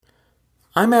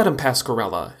I'm Adam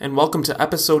Pasquarella, and welcome to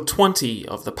episode 20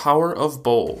 of The Power of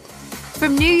Bold.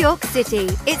 From New York City,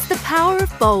 it's The Power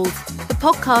of Bold, the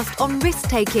podcast on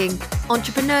risk-taking,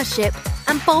 entrepreneurship,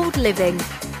 and bold living.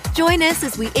 Join us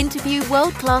as we interview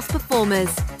world-class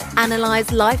performers,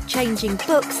 analyze life-changing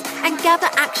books, and gather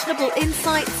actionable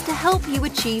insights to help you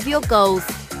achieve your goals.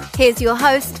 Here's your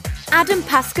host, Adam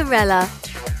Pasquarella.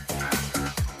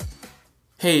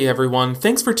 Hey everyone,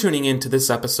 thanks for tuning in to this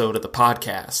episode of the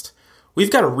podcast. We've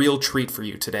got a real treat for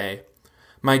you today.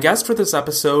 My guest for this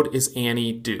episode is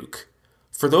Annie Duke.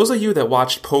 For those of you that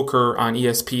watched poker on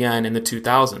ESPN in the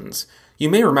 2000s, you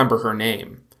may remember her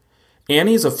name.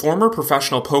 Annie is a former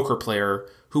professional poker player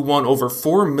who won over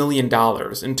 $4 million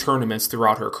in tournaments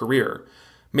throughout her career,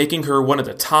 making her one of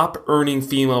the top earning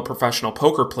female professional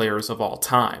poker players of all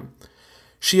time.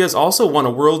 She has also won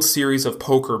a World Series of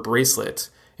Poker bracelet,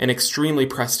 an extremely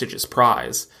prestigious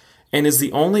prize, and is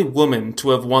the only woman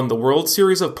to have won the World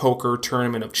Series of Poker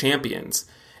Tournament of Champions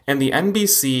and the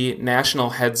NBC National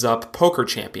Heads Up Poker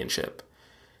Championship.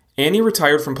 Annie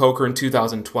retired from poker in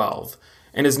 2012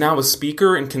 and is now a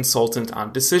speaker and consultant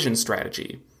on decision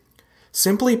strategy.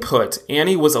 Simply put,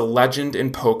 Annie was a legend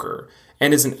in poker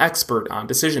and is an expert on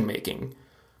decision making.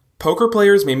 Poker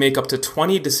players may make up to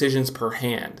 20 decisions per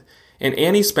hand, and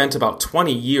Annie spent about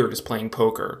 20 years playing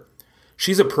poker.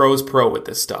 She's a pro's pro with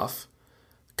this stuff.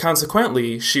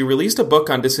 Consequently, she released a book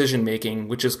on decision-making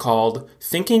which is called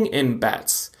Thinking in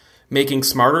Bets, Making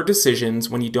Smarter Decisions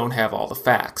When You Don't Have All the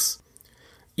Facts.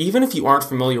 Even if you aren't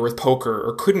familiar with poker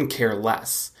or couldn't care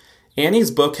less,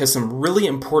 Annie's book has some really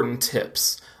important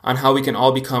tips on how we can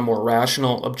all become more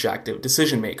rational, objective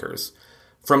decision-makers,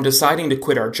 from deciding to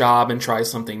quit our job and try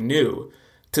something new,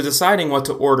 to deciding what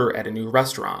to order at a new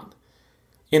restaurant.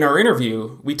 In our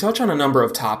interview, we touch on a number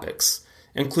of topics,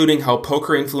 including how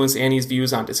poker influenced Annie's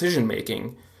views on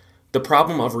decision-making, the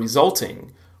problem of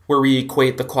resulting, where we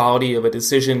equate the quality of a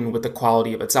decision with the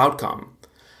quality of its outcome,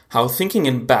 how thinking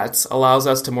in bets allows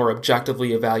us to more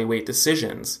objectively evaluate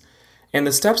decisions, and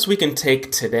the steps we can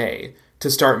take today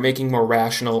to start making more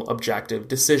rational, objective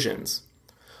decisions.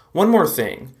 One more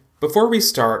thing. Before we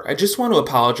start, I just want to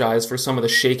apologize for some of the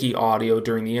shaky audio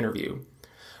during the interview.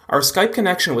 Our Skype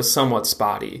connection was somewhat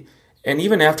spotty, and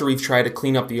even after we've tried to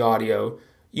clean up the audio,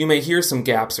 you may hear some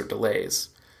gaps or delays.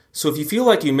 So if you feel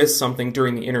like you missed something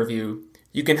during the interview,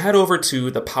 you can head over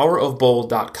to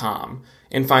thepowerofbold.com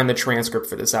and find the transcript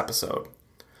for this episode.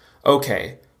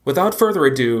 Okay, without further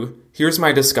ado, here's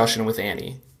my discussion with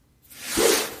Annie.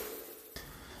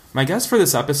 My guest for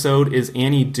this episode is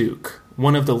Annie Duke,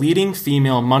 one of the leading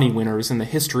female money winners in the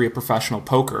history of professional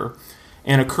poker,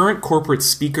 and a current corporate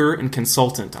speaker and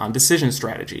consultant on decision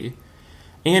strategy.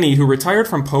 Annie, who retired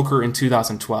from poker in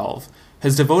 2012,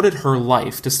 has devoted her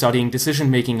life to studying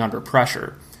decision-making under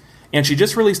pressure, and she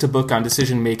just released a book on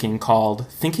decision-making called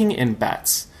Thinking in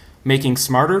Bets, Making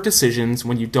Smarter Decisions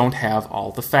When You Don't Have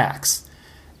All the Facts.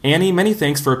 Annie, many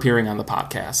thanks for appearing on the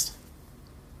podcast.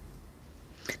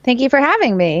 Thank you for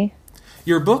having me.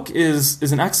 Your book is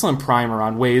an excellent primer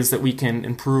on ways that we can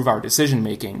improve our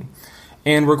decision-making.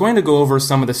 And we're going to go over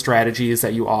some of the strategies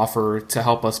that you offer to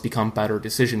help us become better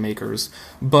decision makers.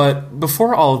 But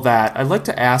before all of that, I'd like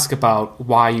to ask about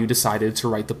why you decided to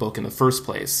write the book in the first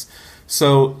place.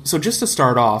 So just to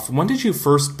start off, when did you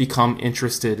first become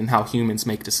interested in how humans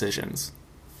make decisions?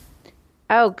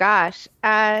 Oh, gosh.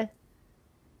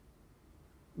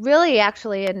 Really,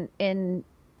 actually, in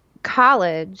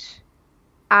college,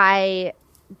 I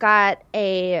got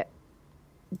a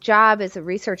job as a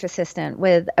research assistant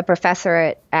with a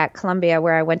professor at Columbia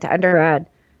where I went to undergrad,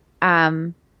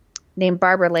 named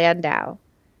Barbara Landau.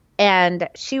 And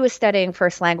she was studying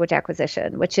first language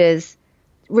acquisition, which is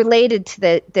related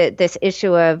to this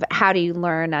issue of how do you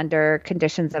learn under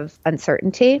conditions of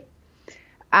uncertainty.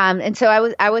 And so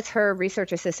I was her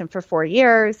research assistant for 4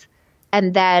 years.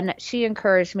 And then she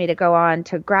encouraged me to go on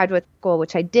to graduate school,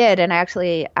 which I did. And I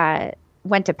actually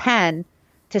went to Penn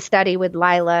to study with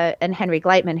Lila and Henry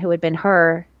Gleitman, who had been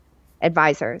her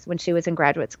advisors when she was in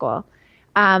graduate school.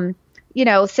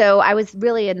 So I was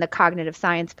really in the cognitive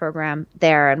science program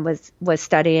there and was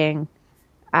studying,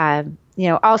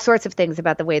 all sorts of things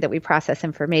about the way that we process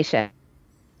information.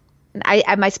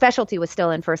 My specialty was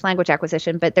still in first language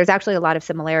acquisition, but there's actually a lot of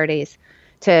similarities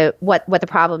to what the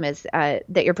problem is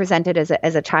that you're presented as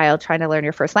a child trying to learn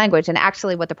your first language, and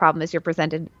actually what the problem is you're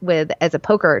presented with as a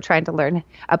poker player trying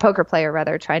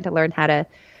to learn how to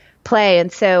play.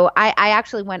 And so I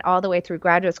actually went all the way through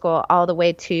graduate school, all the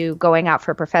way to going out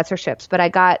for professorships. But I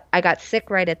got sick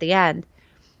right at the end,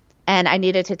 and I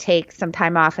needed to take some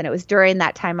time off. And it was during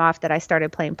that time off that I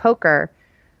started playing poker,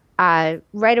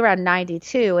 right around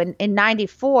 92. And in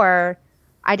 94,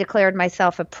 I declared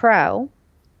myself a pro.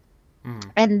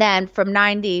 And then from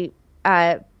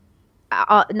 94,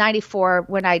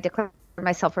 when I declared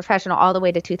myself professional, all the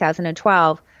way to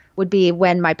 2012 would be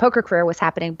when my poker career was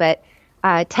happening. But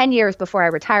 10 years before I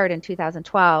retired in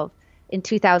 2012, in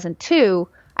 2002,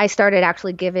 I started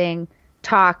actually giving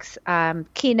talks,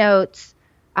 keynotes,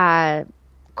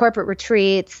 corporate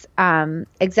retreats,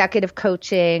 executive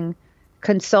coaching,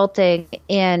 consulting,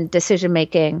 and decision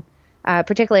making,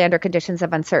 particularly under conditions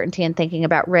of uncertainty, and thinking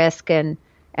about risk and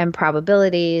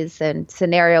probabilities and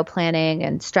scenario planning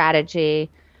and strategy.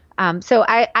 So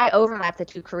I overlap the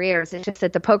two careers. It's just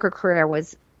that the poker career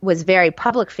was very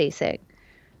public facing.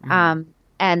 And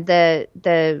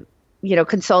the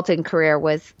consulting career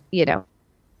was,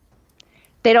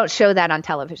 they don't show that on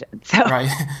television. So. Right,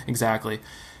 exactly.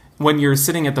 When you're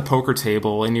sitting at the poker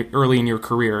table early in your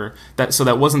career,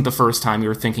 that wasn't the first time you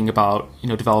were thinking about,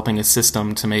 developing a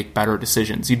system to make better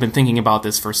decisions. You'd been thinking about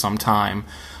this for some time.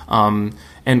 And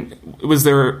was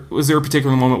there a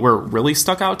particular moment where it really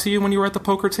stuck out to you when you were at the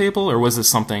poker table, or was this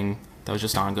something that was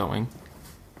just ongoing?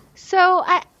 So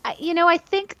I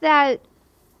think that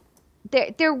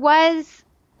there was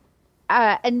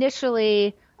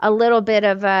initially a little bit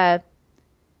of a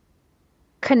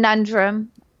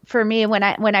conundrum for me when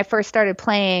I first started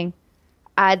playing,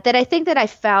 that I think that I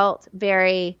felt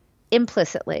very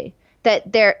implicitly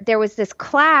that there was this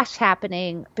clash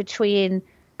happening between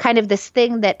kind of this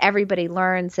thing that everybody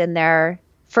learns in their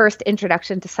first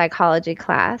introduction to psychology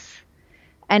class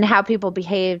and how people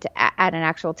behaved at an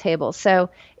actual table. So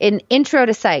in Intro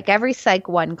to Psych, every Psych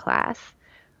 1 class,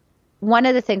 one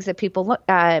of the things that people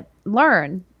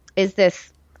learn is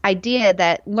this idea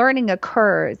that learning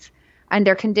occurs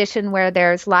under condition where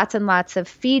there's lots and lots of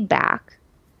feedback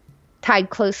tied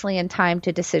closely in time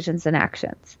to decisions and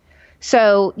actions.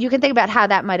 So you can think about how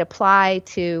that might apply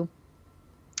to,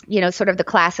 sort of the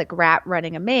classic rat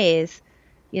running a maze.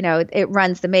 It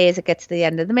runs the maze, it gets to the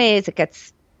end of the maze, it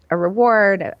gets a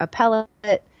reward, a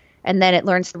pellet, and then it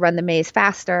learns to run the maze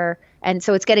faster. And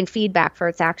so it's getting feedback for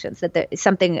its actions, that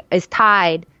something is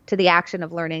tied to the action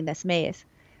of learning this maze.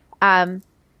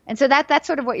 And so that's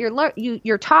sort of what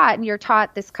you're taught, and you're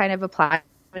taught this kind of applied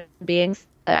beings.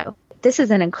 This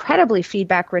is an incredibly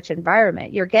feedback-rich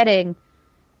environment. You're getting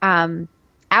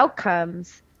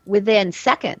outcomes within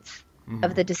seconds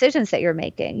of the decisions that you're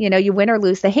making. You win or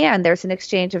lose the hand, there's an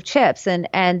exchange of chips,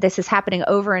 and this is happening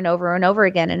over and over and over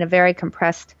again in a very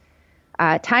compressed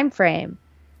time frame.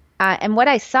 And what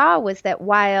I saw was that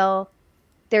while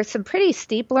there's some pretty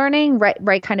steep learning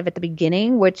right kind of at the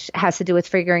beginning, which has to do with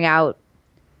figuring out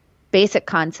basic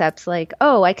concepts like,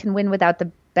 I can win without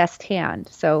the best hand,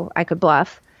 so I could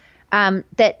bluff,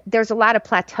 that there's a lot of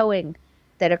plateauing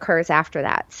that occurs after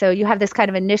that. So you have this kind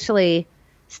of initially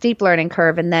steep learning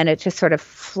curve, and then it just sort of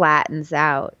flattens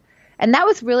out. And that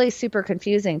was really super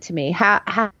confusing to me,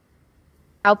 how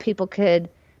people could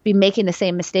be making the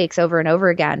same mistakes over and over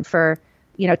again for,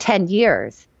 10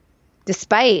 years,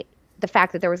 despite the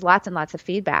fact that there was lots and lots of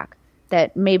feedback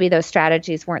that maybe those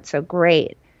strategies weren't so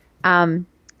great.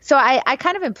 So I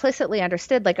kind of implicitly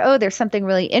understood, like, there's something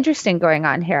really interesting going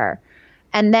on here.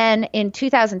 And then in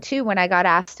 2002, when I got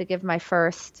asked to give my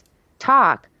first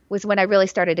talk, was when I really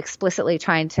started explicitly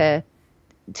trying to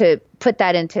put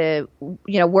that into,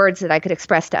 words that I could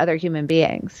express to other human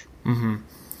beings. Mm-hmm.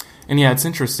 And yeah, it's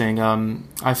interesting.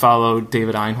 I follow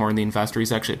David Einhorn, the investor.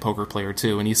 He's actually a poker player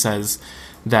too, and he says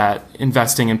that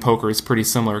investing in poker is pretty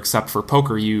similar, except for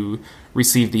poker, you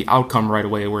receive the outcome right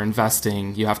away, where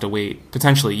investing, you have to wait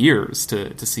potentially years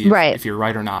to see if you're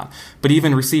right or not. But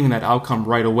even receiving that outcome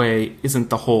right away isn't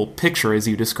the whole picture as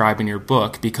you describe in your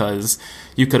book, because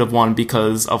you could have won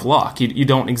because of luck. You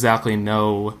don't exactly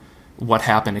know what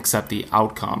happened except the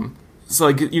outcome. So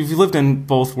like, you've lived in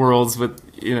both worlds with,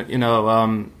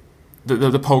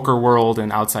 the poker world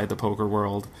and outside the poker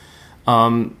world.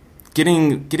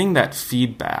 Getting that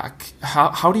feedback,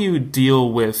 how do you deal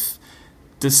with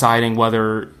deciding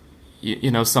whether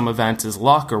some event is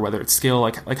luck or whether it's skill?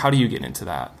 Like how do you get into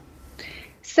that?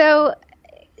 So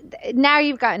now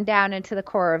you've gotten down into the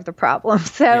core of the problem.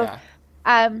 So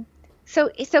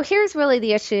so here's really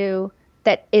the issue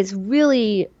that is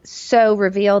really so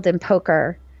revealed in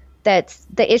poker. That's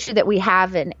the issue that we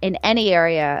have in any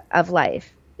area of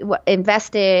life.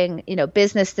 Investing,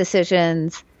 business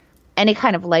decisions, any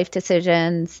kind of life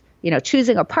decisions,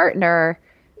 choosing a partner,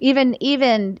 even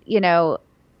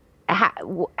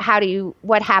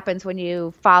what happens when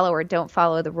you follow or don't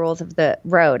follow the rules of the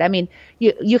road. I mean,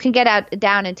 you can get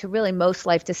down into really most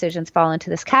life decisions fall into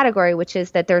this category, which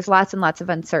is that there's lots and lots of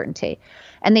uncertainty.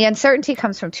 And the uncertainty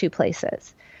comes from two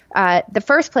places. The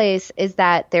first place is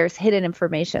that there's hidden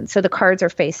information. So the cards are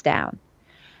face down.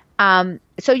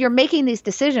 So you're making these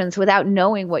decisions without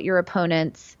knowing what your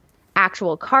opponent's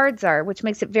actual cards are, which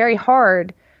makes it very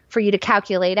hard for you to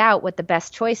calculate out what the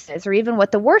best choice is or even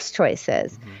what the worst choice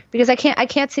is, because I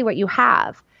can't see what you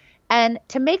have. And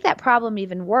to make that problem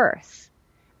even worse,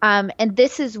 and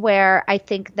this is where I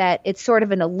think that it's sort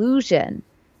of an illusion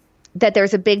that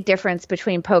there's a big difference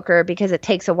between poker because it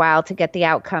takes a while to get the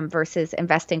outcome versus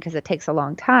investing because it takes a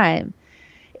long time,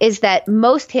 is that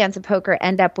most hands of poker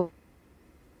end up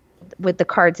with the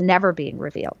cards never being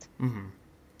revealed.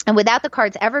 And without the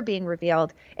cards ever being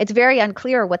revealed, it's very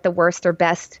unclear what the worst or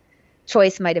best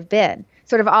choice might have been.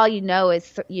 Sort of all you know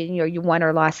is you won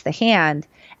or lost the hand.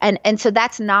 And so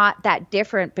that's not that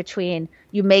different between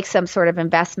you make some sort of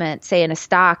investment, say in a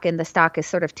stock, and the stock is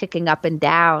sort of ticking up and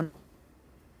down,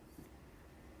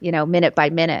 minute by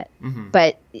minute.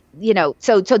 But,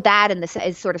 so that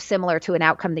is sort of similar to an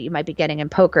outcome that you might be getting in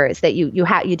poker, is that you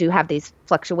do have these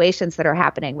fluctuations that are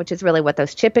happening, which is really what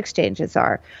those chip exchanges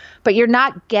are. But you're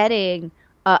not getting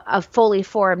a fully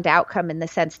formed outcome in the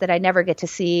sense that I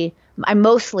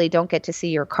mostly don't get to see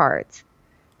your cards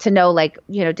to know,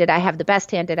 did I have the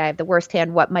best hand? Did I have the worst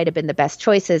hand? What might have been the best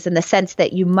choices, in the sense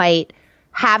that you might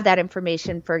have that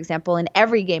information, for example, in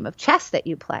every game of chess that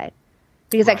you play.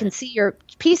 Because right. I can see your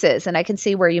pieces and I can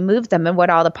see where you moved them and what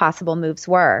all the possible moves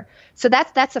were. So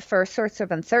that's the first source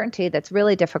of uncertainty that's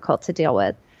really difficult to deal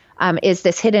with, is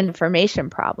this hidden information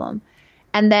problem.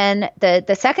 And then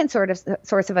the second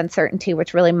source of uncertainty,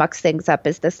 which really mucks things up,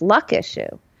 is this luck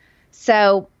issue.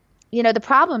 So, the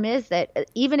problem is that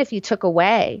even if you took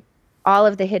away all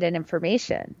of the hidden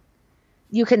information,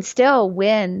 you can still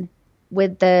win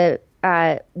with the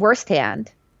worst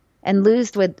hand and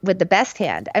lose with the best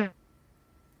hand.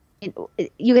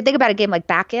 You can think about a game like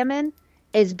backgammon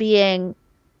as being,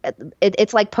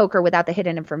 it's like poker without the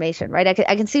hidden information, right?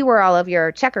 I can see where all of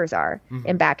your checkers are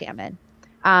in backgammon.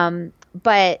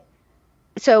 But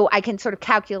so I can sort of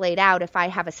calculate out if I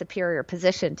have a superior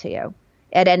position to you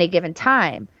at any given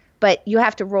time, but you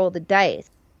have to roll the dice.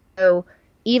 So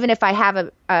even if I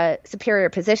have a superior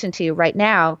position to you right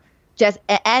now,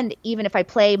 and even if I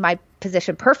play my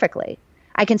position perfectly,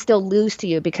 I can still lose to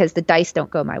you because the dice don't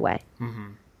go my way.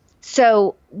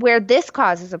 So where this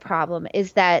causes a problem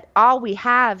is that all we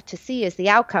have to see is the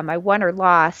outcome. I won or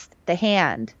lost the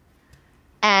hand.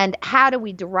 And how do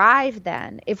we derive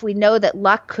then, if we know that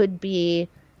luck could be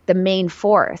the main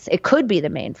force? It could be the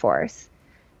main force,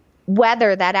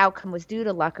 whether that outcome was due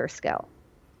to luck or skill.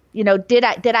 Did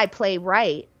I play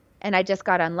right and I just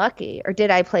got unlucky, or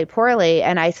did I play poorly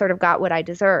and I sort of got what I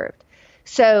deserved?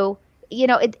 So,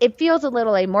 it feels a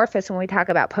little amorphous when we talk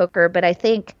about poker, but I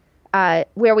think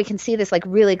where we can see this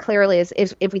really clearly is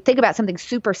if we think about something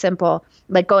super simple,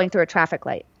 like going through a traffic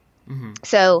light.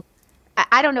 So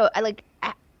I don't know,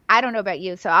 I don't know about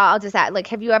you, so I'll just add,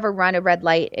 have you ever run a red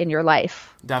light in your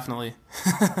life? Definitely.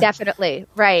 Definitely,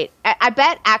 right. I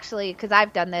bet, actually, because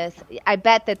I've done this, I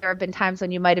bet that there have been times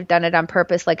when you might have done it on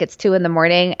purpose, like it's 2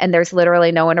 a.m. and there's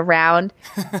literally no one around,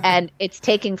 and it's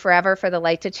taking forever for the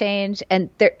light to change, and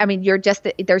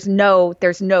there's no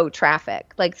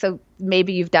traffic. So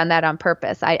maybe you've done that on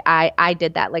purpose. I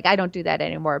did that. I don't do that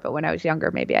anymore, but when I was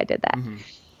younger, maybe I did that.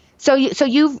 So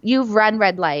you've run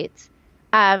red lights.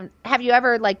 Have you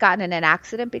ever gotten in an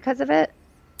accident because of it?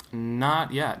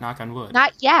 Not yet, knock on wood.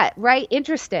 Not yet, right?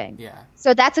 Interesting. Yeah.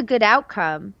 So that's a good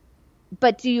outcome.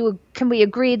 But can we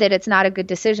agree that it's not a good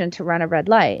decision to run a red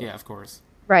light? Yeah, of course.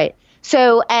 Right.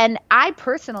 So, and I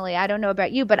personally, I don't know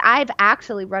about you, but I've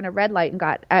actually run a red light and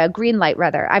got a green light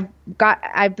rather.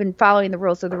 I've been following the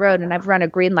rules of the road, and I've run a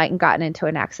green light and gotten into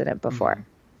an accident before.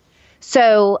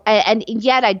 So, and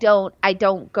yet I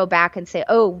don't go back and say,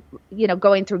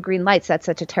 going through green lights, that's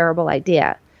such a terrible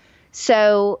idea.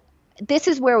 So this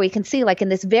is where we can see, in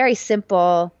this very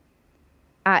simple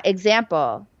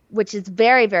example, which is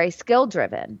very, very skill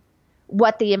driven,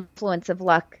 what the influence of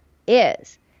luck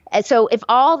is. And so if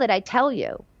all that I tell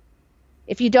you,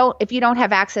 if you don't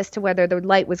have access to whether the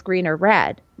light was green or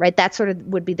red, right, that sort of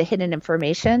would be the hidden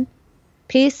information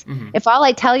piece. If all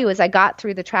I tell you is I got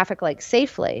through the traffic light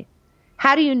safely,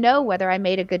 how do you know whether I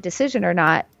made a good decision or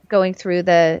not going through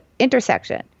the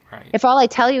intersection? Right. If all I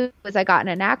tell you is I got in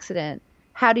an accident,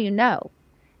 how do you know?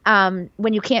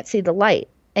 When you can't see the light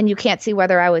and you can't see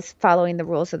whether I was following the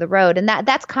rules of the road. And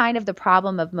that's kind of the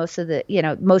problem of most of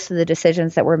the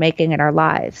decisions that we're making in our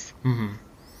lives.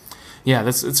 Yeah,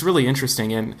 it's really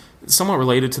interesting. And somewhat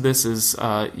related to this is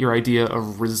your idea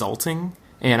of resulting.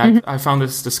 And I found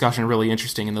this discussion really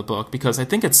interesting in the book because I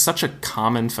think it's such a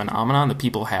common phenomenon that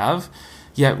people have.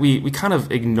 yet we kind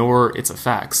of ignore its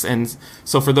effects. And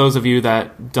so for those of you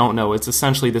that don't know, it's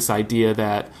essentially this idea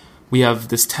that we have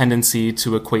this tendency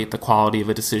to equate the quality of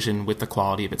a decision with the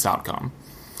quality of its outcome.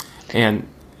 And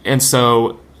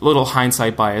so little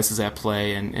hindsight bias is at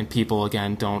play, and people,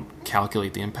 again, don't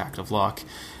calculate the impact of luck.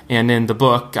 And in the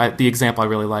book, the example I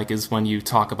really like is when you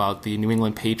talk about the New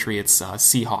England Patriots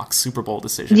Seahawks Super Bowl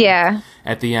decision. Yeah.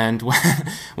 At the end,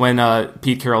 when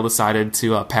Pete Carroll decided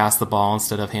to pass the ball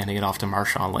instead of handing it off to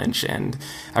Marshawn Lynch, and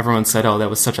everyone said, "Oh, that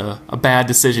was such a bad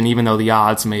decision," even though the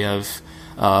odds may have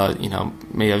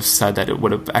said that it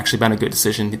would have actually been a good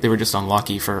decision. They were just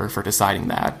unlucky for deciding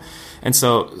that. And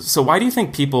so why do you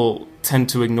think people tend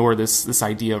to ignore this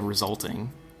idea of resulting?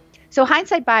 So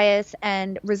hindsight bias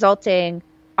and resulting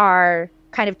are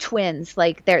kind of twins,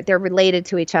 like they're related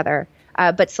to each other,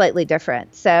 but slightly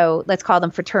different. So let's call them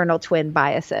fraternal twin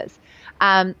biases.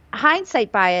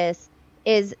 Hindsight bias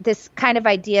is this kind of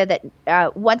idea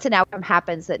that once an outcome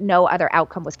happens, that no other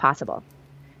outcome was possible.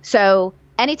 So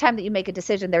anytime that you make a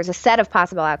decision, there's a set of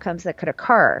possible outcomes that could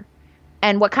occur.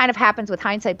 And what kind of happens with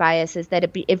hindsight bias is that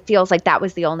it feels like that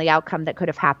was the only outcome that could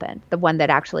have happened, the one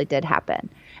that actually did happen.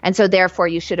 And so therefore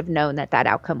you should have known that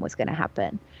outcome was going to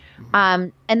happen.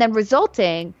 And then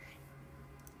resulting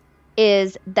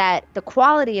is that the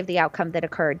quality of the outcome that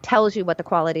occurred tells you what the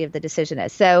quality of the decision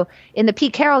is. So in the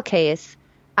Pete Carroll case,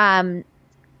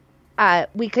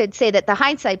 we could say that the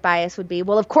hindsight bias would be,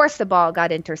 well, of course the ball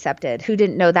got intercepted. Who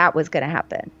didn't know that was going to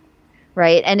happen,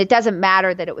 right? And it doesn't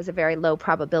matter that it was a very low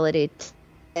probability.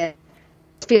 That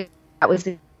was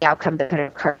the outcome that could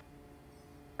occur.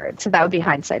 So that would be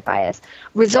hindsight bias.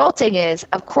 Resulting is,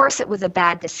 of course, it was a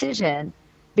bad decision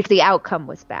because the outcome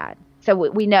was bad. So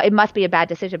we know it must be a bad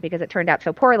decision because it turned out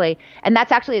so poorly. And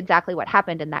that's actually exactly what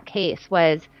happened in that case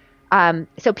was,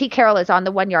 so Pete Carroll is on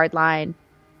the 1 yard line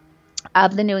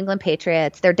of the New England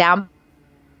Patriots. They're down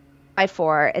by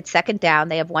 4. It's second down.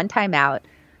 They have one timeout,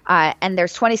 and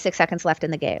there's 26 seconds left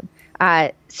in the game.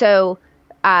 So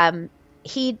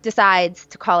he decides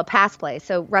to call a pass play.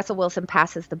 So Russell Wilson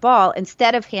passes the ball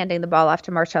instead of handing the ball off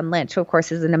to Marshawn Lynch, who of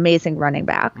course is an amazing running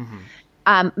back. Mm-hmm.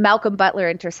 Malcolm Butler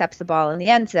intercepts the ball in the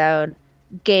end zone.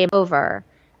 Game over.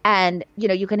 And,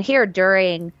 you can hear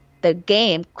during the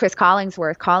game, Chris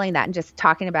Collinsworth calling that and just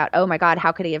talking about, oh my God,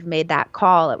 how could he have made that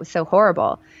call? It was so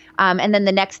horrible. And then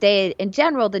the next day, in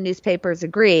general, the newspapers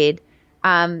agreed.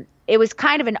 It was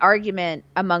kind of an argument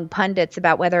among pundits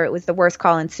about whether it was the worst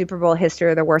call in Super Bowl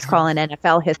history or the worst call in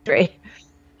NFL history.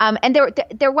 And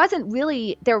there wasn't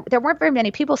really, there weren't very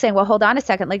many people saying, well, hold on a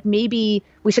second, like maybe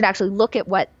we should actually look at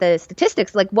what the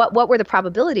statistics, like what were the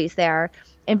probabilities there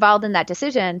involved in that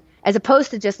decision, as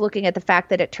opposed to just looking at the fact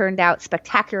that it turned out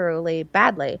spectacularly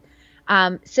badly.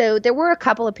 So there were a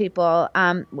couple of people,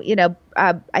 I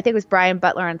think it was Brian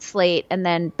Butler on Slate and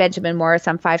then Benjamin Morris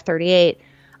on 538.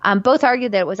 Both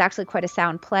argued that it was actually quite a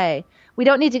sound play. We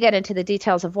don't need to get into the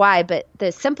details of why, but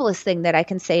the simplest thing that I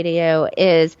can say to you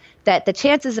is that the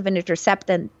chances of an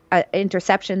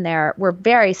interception there were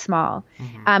very small.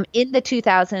 Mm-hmm. In the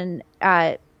 2000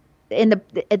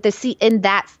 in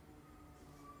that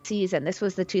season, this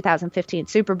was the 2015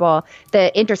 Super Bowl,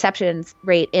 the interceptions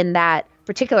rate in that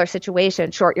particular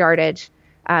situation, short yardage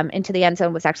into the end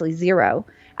zone, was actually 0.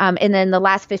 And then the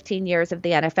last 15 years of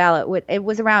the NFL, it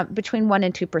was around between 1%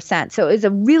 and 2%. So it was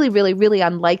a really, really, really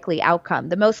unlikely outcome.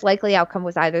 The most likely outcome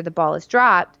was either the ball is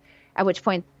dropped, at which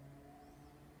point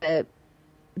the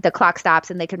clock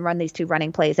stops and they can run these two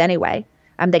running plays anyway.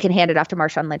 They can hand it off to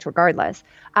Marshawn Lynch regardless.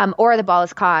 Or the ball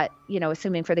is caught,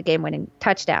 assuming for the game-winning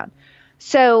touchdown.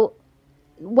 So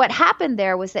what happened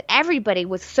there was that everybody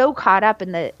was so caught up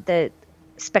in the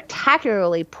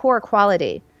spectacularly poor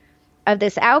quality of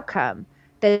this outcome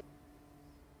that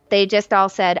they just all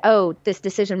said, oh, this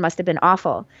decision must have been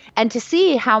awful. And to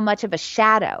see how much of a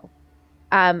shadow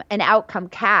an outcome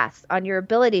casts on your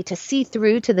ability to see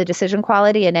through to the decision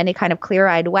quality in any kind of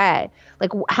clear-eyed way, like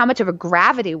how much of a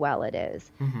gravity well it is.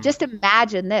 Mm-hmm. Just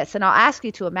imagine this, and I'll ask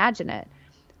you to imagine it.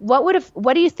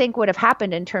 What do you think would have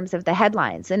happened in terms of the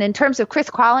headlines and in terms of Chris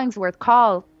Collinsworth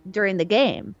call during the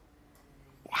game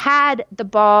had the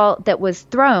ball that was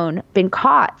thrown been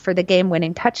caught for the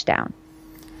game-winning touchdown?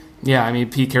 Yeah, I mean,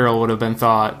 Pete Carroll would have been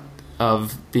thought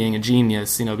of being a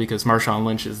genius, because Marshawn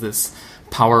Lynch is this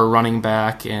power running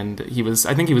back, and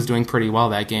I think he was doing pretty well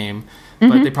that game. Mm-hmm.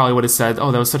 But they probably would have said,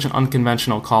 oh, that was such an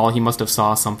unconventional call. He must have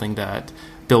saw something that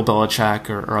Bill Belichick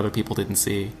or other people didn't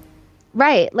see.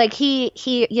 Right. Like he,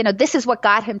 this is what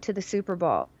got him to the Super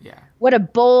Bowl. Yeah. What a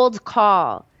bold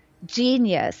call.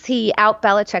 Genius. He out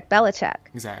Belichick.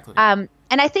 Exactly. And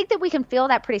I think that we can feel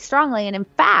that pretty strongly. And in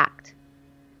fact,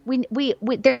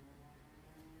 there's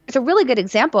a really good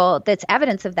example that's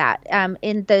evidence of that.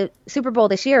 In the Super Bowl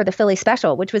this year, the Philly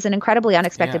Special, which was an incredibly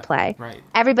unexpected play. Right.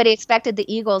 Everybody expected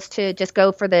the Eagles to just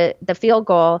go for the field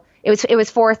goal. It was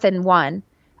 4th and 1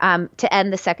 to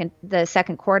end the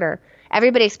second quarter.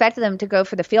 Everybody expected them to go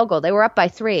for the field goal. They were up by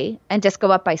 3 and just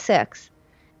go up by 6.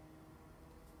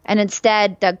 And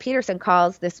instead, Doug Peterson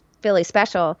calls this Philly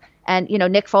Special, and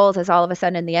Nick Foles is all of a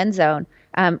sudden in the end zone,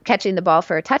 catching the ball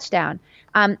for a touchdown.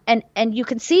 And you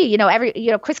can see,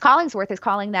 Chris Collingsworth is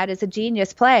calling that as a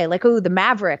genius play, like, ooh, the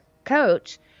Maverick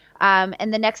coach.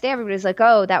 And the next day, everybody's like,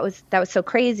 oh, that was so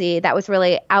crazy. That was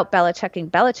really out Belichicking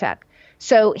Belichick.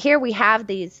 So here we have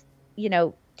these,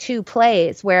 2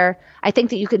 plays where I think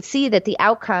that you can see that the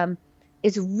outcome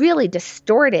is really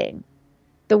distorting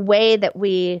the way that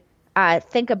we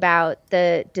think about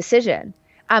the decision.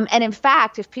 And in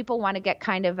fact, if people want to get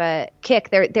kind of a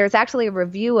kick, there's actually a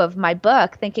review of my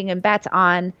book, Thinking in Bets,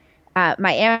 on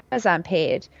my Amazon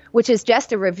page, which is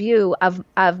just a review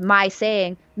of my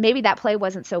saying, maybe that play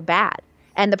wasn't so bad.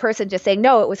 And the person just saying,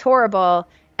 no, it was horrible,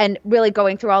 and really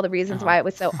going through all the reasons why it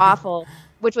was so awful,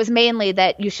 which was mainly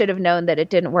that you should have known that it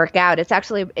didn't work out. It's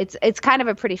actually, it's kind of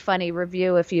a pretty funny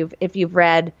review if you've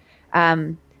read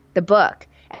the book.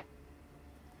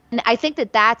 And I think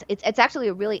that it's actually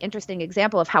a really interesting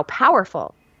example of how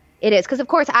powerful it is. Because, of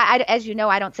course, I as you know,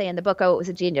 I don't say in the book, oh, it was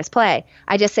a genius play.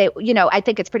 I just say, I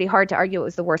think it's pretty hard to argue it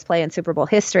was the worst play in Super Bowl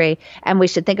history. And we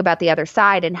should think about the other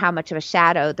side and how much of a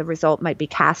shadow the result might be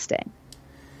casting.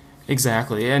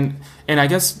 Exactly. And I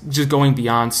guess just going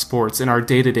beyond sports, in our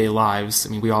day-to-day lives, I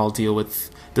mean, we all deal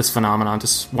with this phenomenon to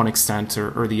one extent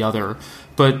or the other.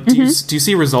 But do you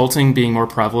see resulting being more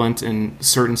prevalent in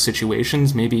certain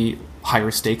situations, maybe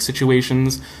higher stakes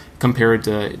situations, compared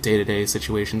to day-to-day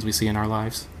situations we see in our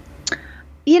lives?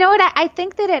 You know what? I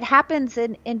think that it happens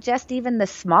in just even the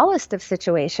smallest of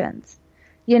situations.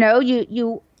 You're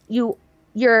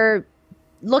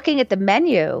looking at the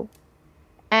menu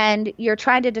and you're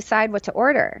trying to decide what to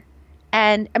order.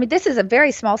 And I mean, this is a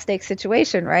very small stakes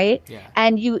situation, right? Yeah.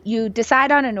 And you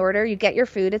decide on an order, you get your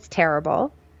food, it's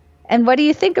terrible. And what do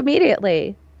you think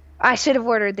immediately? I should have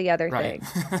ordered the other thing.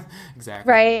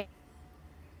 Exactly. Right?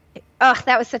 Ugh,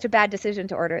 that was such a bad decision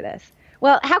to order this.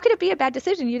 Well, how could it be a bad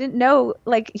decision? You didn't know it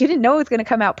was going to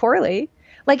come out poorly.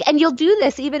 And you'll do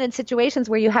this even in situations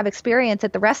where you have experience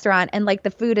at the restaurant and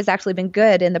the food has actually been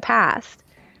good in the past.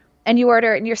 And you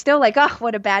order and you're still like, oh,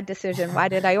 what a bad decision. Why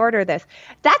did I order this?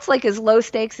 That's as low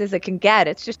stakes as it can get.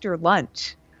 It's just your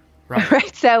lunch. Right.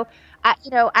 Right. So,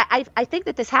 I think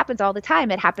that this happens all the time.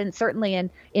 It happens certainly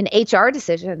in HR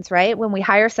decisions, right? When we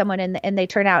hire someone and they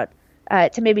turn out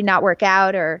to maybe not work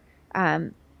out or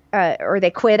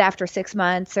they quit after 6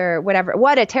 months or whatever.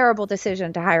 What a terrible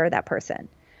decision to hire that person.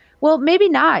 Well, maybe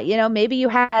not. Maybe you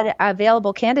had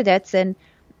available candidates, and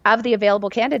of the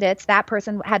available candidates, that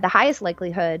person had the highest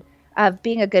likelihood of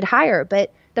being a good hire.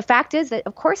 But the fact is that,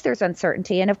 of course, there's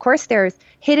uncertainty, and of course, there's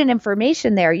hidden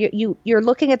information there. You're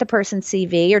looking at the person's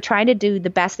CV. You're trying to do the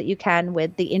best that you can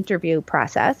with the interview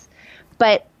process,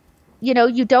 but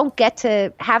you don't get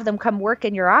to have them come work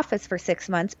in your office for 6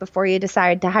 months before you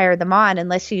decide to hire them on,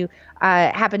 unless you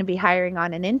happen to be hiring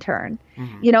on an intern.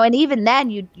 Mm-hmm. And even then,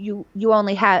 you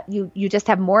only have you just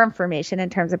have more information in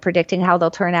terms of predicting how they'll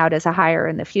turn out as a hire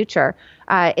in the future.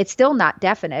 It's still not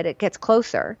definite. It gets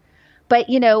closer. But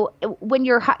when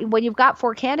you've got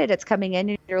 4 candidates coming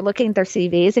in, you're looking at their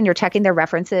CVs and you're checking their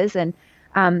references and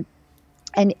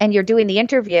you're doing the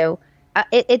interview.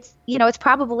 It's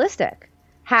probabilistic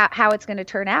how it's going to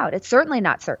turn out. It's certainly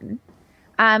not certain.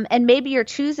 And maybe you're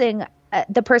choosing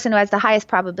the person who has the highest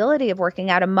probability of working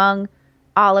out among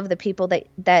all of the people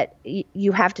that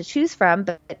you have to choose from.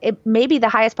 But maybe the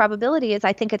highest probability is,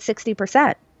 I think it's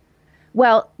 60%.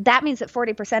 Well, that means that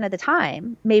 40% of the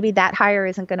time, maybe that hire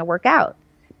isn't going to work out.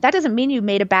 That doesn't mean you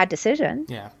made a bad decision.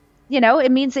 Yeah.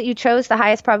 It means that you chose the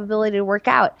highest probability to work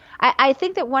out. I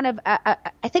think that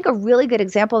I think a really good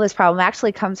example of this problem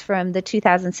actually comes from the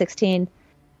 2016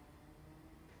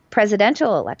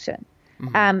 presidential election.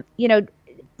 Mm-hmm.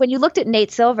 When you looked at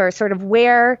Nate Silver, sort of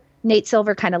where Nate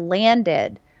Silver kind of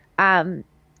landed, in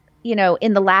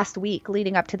the last week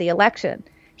leading up to the election,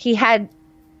 he had,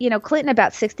 Clinton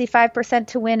about 65%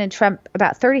 to win and Trump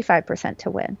about 35% to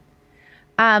win.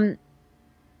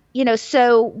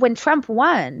 So when Trump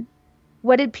won,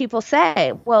 what did people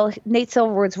say? Well, Nate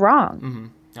Silver was wrong. Mm-hmm.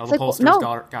 Now, the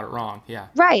pollsters got it wrong. Yeah.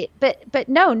 Right. But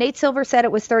no, Nate Silver said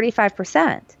it was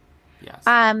 35%. Yes.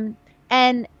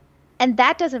 And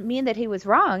that doesn't mean that he was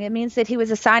wrong. It means that he was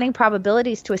assigning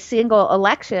probabilities to a single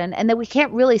election, and that we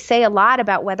can't really say a lot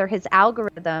about whether his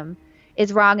algorithm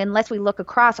is wrong unless we look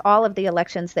across all of the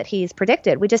elections that he's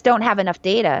predicted. We just don't have enough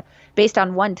data based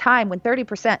on one time when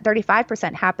 30%,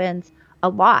 35% happens a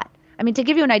lot. I mean, to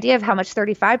give you an idea of how much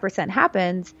 35%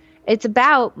 happens, it's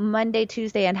about Monday,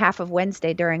 Tuesday, and half of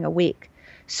Wednesday during a week.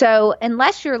 So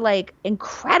unless you're like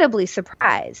incredibly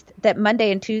surprised that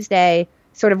Monday and Tuesday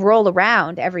sort of roll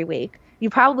around every week, you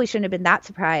probably shouldn't have been that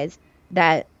surprised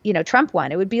that, Trump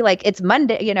won. It would be like, it's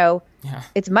Monday,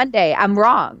 It's Monday. I'm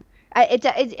wrong.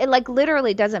 It like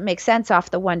literally doesn't make sense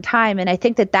off the one time. And I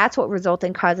think that that's what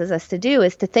resulting causes us to do,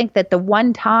 is to think that the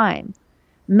one time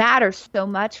matters so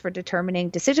much for determining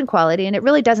decision quality. And it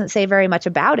really doesn't say very much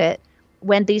about it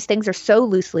when these things are so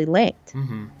loosely linked.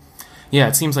 Mm-hmm. Yeah,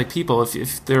 it seems like people, if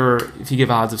you give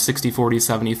odds of 60, 40,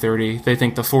 70, 30, they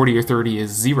think the 40 or 30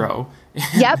 is zero.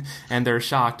 Yep. And they're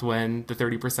shocked when the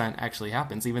 30% actually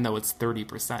happens, even though it's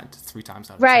 30% 3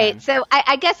 times out of 10. Right. So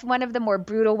I guess one of the more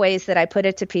brutal ways that I put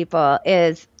it to people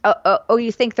is,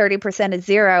 you think 30% is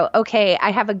zero? Okay,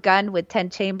 I have a gun with 10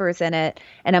 chambers in it,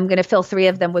 and I'm going to fill 3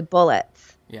 of them with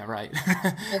bullets. Yeah, right.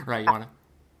 Right, you want to...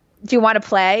 Do you want to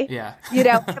play? Yeah.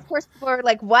 Of course people are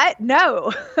like, what?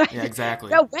 No. Yeah, exactly.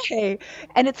 No way.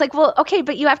 And it's like, well, okay,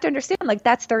 but you have to understand, like,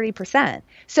 that's 30%.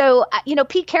 So,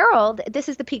 Pete Carroll, this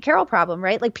is the Pete Carroll problem,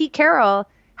 right? Like, Pete Carroll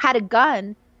had a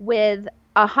gun with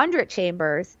 100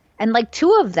 chambers, and like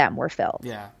 2 of them were filled.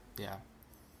 Yeah.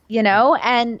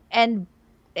 And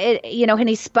it, and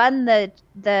he spun the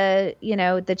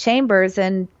chambers,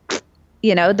 and,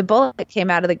 the bullet came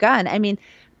out of the gun. I mean,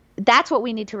 that's what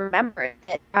we need to remember.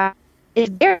 It's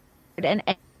very hard. And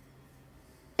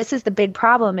this is the big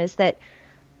problem, is that,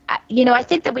 I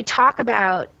think that we talk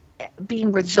about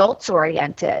being results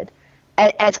oriented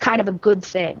as kind of a good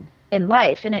thing in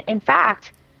life. And in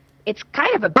fact, it's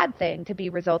kind of a bad thing to be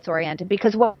results oriented,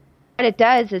 because what it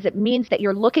does is it means that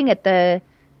you're looking at the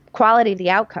quality of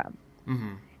the outcome.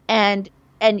 Mm-hmm. And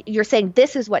you're saying,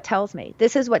 this is what tells me.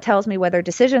 This is what tells me whether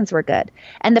decisions were good.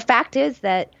 And the fact is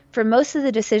that for most of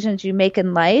the decisions you make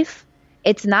in life,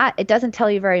 it doesn't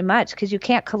tell you very much, because you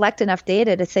can't collect enough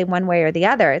data to say one way or the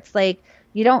other. It's like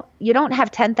you don't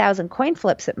have 10,000 coin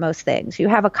flips at most things. You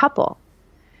have a couple.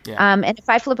 Yeah. And if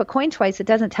I flip a coin twice, it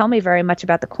doesn't tell me very much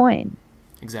about the coin.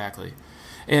 Exactly.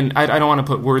 And I don't want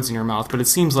to put words in your mouth, but it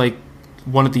seems like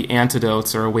one of the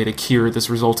antidotes, or a way to cure this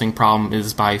resulting problem,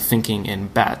 is by thinking in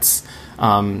bets.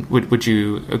 Would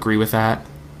you agree with that?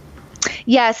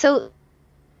 Yeah. So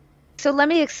let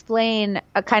me explain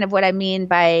kind of what I mean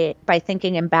by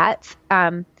thinking in bets.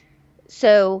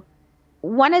 So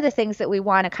one of the things that we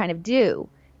want to kind of do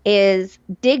is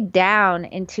dig down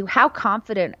into how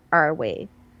confident are we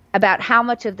about how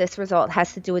much of this result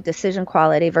has to do with decision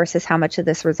quality versus how much of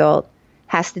this result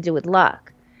has to do with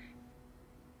luck.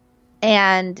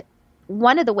 And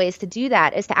one of the ways to do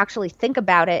that is to actually think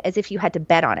about it as if you had to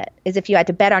bet on it, as if you had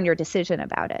to bet on your decision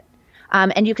about it.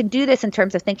 And you can do this in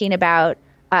terms of thinking about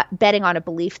betting on a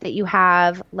belief that you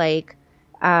have, like,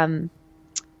 here's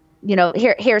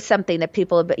something that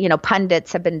people,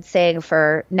 pundits have been saying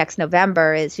for next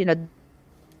November is,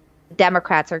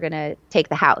 Democrats are going to take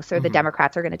the House, or the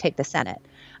Democrats are going to take the Senate.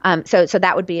 So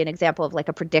that would be an example of like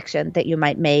a prediction that you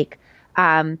might make.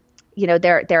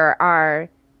 There are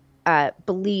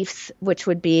beliefs which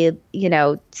would be,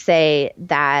 say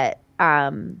that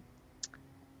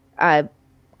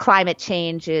climate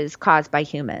change is caused by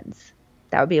humans.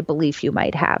 That would be a belief you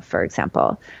might have, for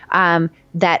example.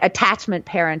 That attachment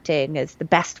parenting is the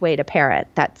best way to parent.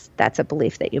 That's a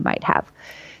belief that you might have.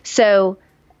 So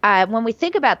when we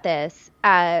think about this,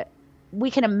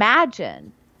 we can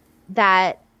imagine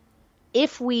that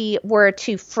if we were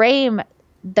to frame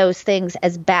those things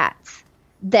as bets,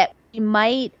 that we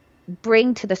might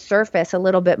bring to the surface a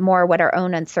little bit more what our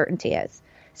own uncertainty is.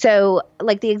 So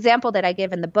like the example that I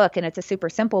give in the book, and it's a super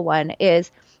simple one,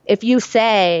 is if you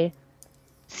say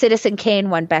Citizen Kane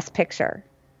won Best Picture,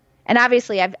 and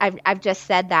obviously I've just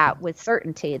said that with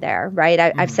certainty there, right?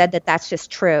 I've said that that's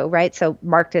just true, right? So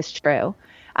marked as true.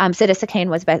 Citizen Kane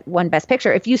won Best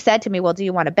Picture. If you said to me, well, do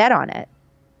you want to bet on it?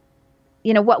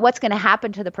 What's going to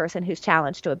happen to the person who's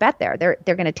challenged to a bet there?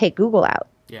 They're going to take Google out.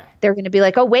 Yeah. They're going to be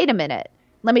like, oh, wait a minute.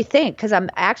 Let me think, because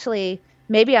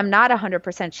maybe I'm not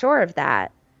 100% sure of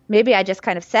that. Maybe I just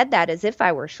kind of said that as if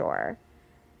I were sure.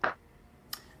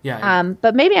 Yeah.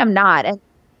 But maybe I'm not. And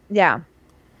yeah.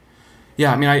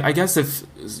 Yeah, I mean, I guess if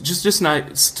just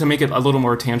not to make it a little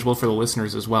more tangible for the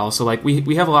listeners as well. So like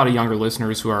we have a lot of younger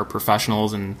listeners who are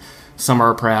professionals, and some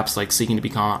are perhaps like seeking to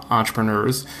become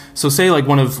entrepreneurs. So say like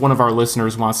one of our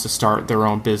listeners wants to start their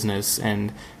own business,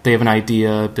 and they have an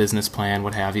idea, business plan,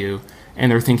 what have you,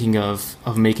 and they're thinking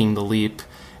of making the leap.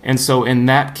 And so in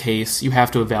that case, you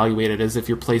have to evaluate it as if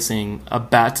you're placing a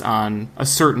bet on a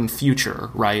certain future,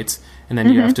 right? And then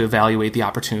you have to evaluate the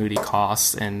opportunity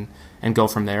costs and go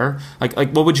from there. Like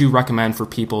what would you recommend for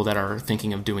people that are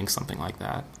thinking of doing something like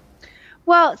that?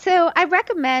 Well, so I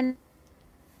recommend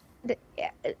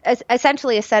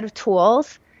essentially a set of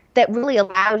tools that really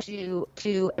allows you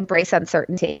to embrace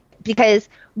uncertainty. Because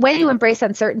when you embrace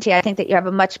uncertainty, I think that you have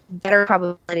a much better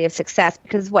probability of success,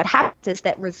 because what happens is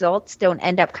that results don't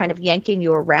end up kind of yanking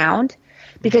you around,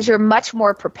 because you're much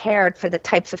more prepared for the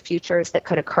types of futures that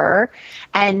could occur,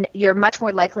 and you're much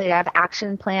more likely to have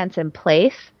action plans in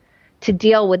place to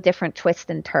deal with different twists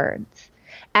and turns.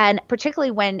 And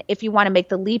particularly if you want to make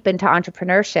the leap into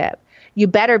entrepreneurship, you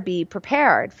better be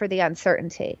prepared for the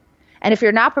uncertainty. And if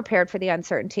you're not prepared for the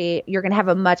uncertainty, you're going to have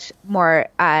a much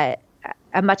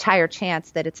higher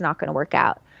chance that it's not going to work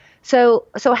out. So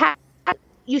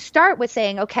you start with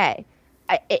saying, okay,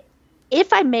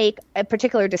 if I make a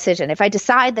particular decision, if I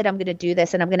decide that I'm going to do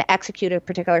this and I'm going to execute a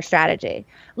particular strategy,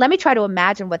 let me try to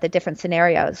imagine what the different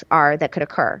scenarios are that could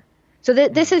occur. So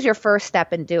this is your first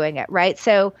step in doing it, right?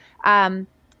 So,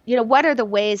 what are the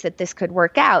ways that this could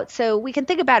work out? So we can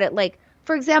think about it like,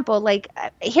 for example,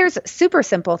 here's a super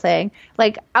simple thing.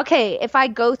 Like, okay, if I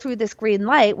go through this green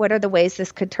light, what are the ways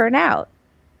this could turn out?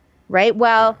 Right?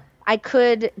 Well, I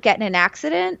could get in an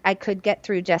accident. I could get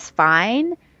through just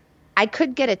fine. I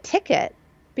could get a ticket,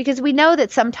 because we know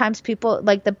that sometimes people,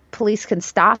 like the police, can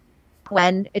stop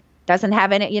when it doesn't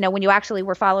have any, when you actually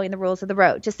were following the rules of the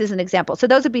road, just as an example. So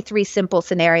those would be three simple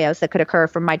scenarios that could occur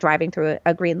from my driving through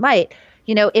a green light.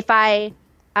 If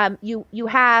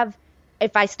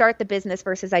I start the business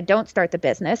versus I don't start the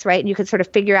business, right? And you can sort of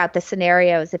figure out the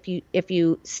scenarios if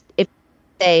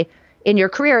say in your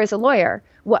career as a lawyer,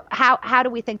 how do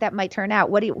we think that might turn out?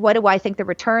 What do I think the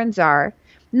returns are?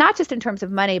 Not just in terms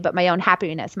of money, but my own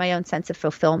happiness, my own sense of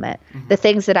fulfillment, the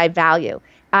things that I value.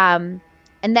 And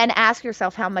then ask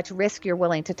yourself how much risk you're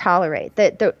willing to tolerate.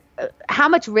 How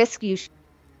much risk you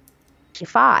should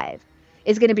 5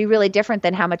 is going to be really different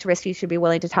than how much risk you should be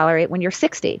willing to tolerate when you're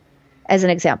 60, as an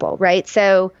example, right?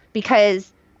 So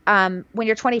because when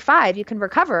you're 25, you can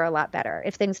recover a lot better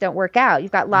if things don't work out.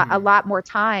 You've got a lot more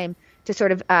time to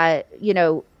sort of,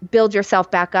 build yourself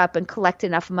back up and collect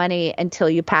enough money until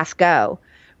you pass go,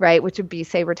 right? Which would be,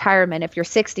 say, retirement. If you're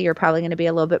 60, you're probably going to be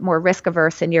a little bit more risk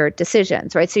averse in your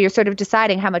decisions, right? So you're sort of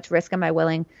deciding how much risk am I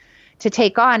willing to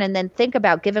take on, and then think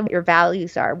about, given what your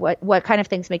values are, what kind of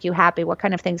things make you happy, what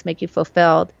kind of things make you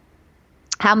fulfilled,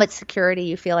 how much security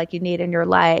you feel like you need in your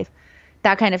life,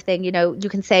 that kind of thing. You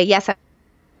can say, yes, I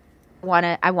want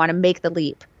to make the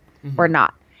leap or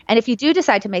not. And if you do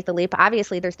decide to make the leap,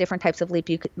 obviously there's different types of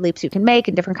leaps you can make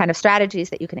and different kind of strategies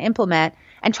that you can implement,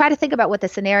 and try to think about what the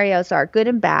scenarios are, good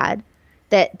and bad,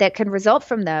 that can result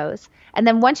from those. And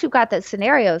then once you've got the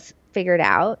scenarios figured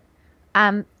out,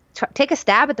 take a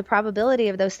stab at the probability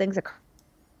of those things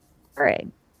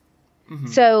occurring.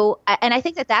 So, and I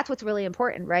think that that's what's really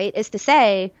important, right? Is to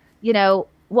say,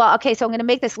 well, okay, so I'm going to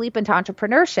make this leap into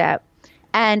entrepreneurship,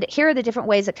 and here are the different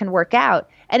ways it can work out.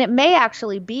 And it may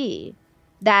actually be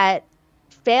that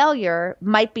failure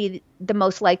might be the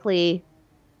most likely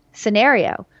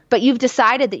scenario, but you've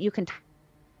decided that you can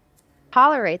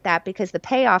tolerate that because the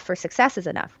payoff for success is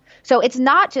enough. So it's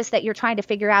not just that you're trying to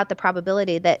figure out the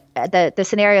probability that the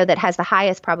scenario that has the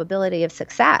highest probability of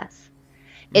success.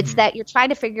 It's that you're trying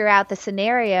to figure out the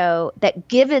scenario that,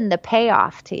 given the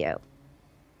payoff to you,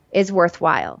 is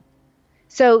worthwhile.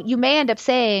 So you may end up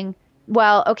saying,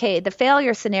 well, okay, the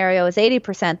failure scenario is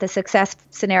 80%, the success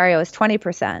scenario is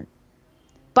 20%.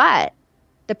 But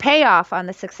the payoff on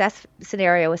the success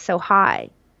scenario is so high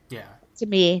to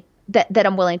me that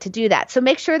I'm willing to do that. So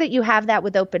make sure that you have that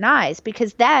with open eyes,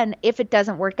 because then if it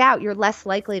doesn't work out, you're less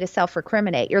likely to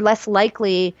self-recriminate. You're less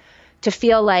likely to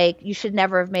feel like you should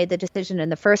never have made the decision in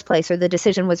the first place, or the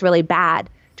decision was really bad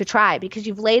to try, because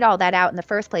you've laid all that out in the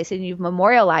first place and you've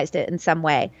memorialized it in some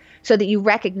way so that you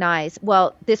recognize,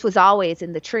 well, this was always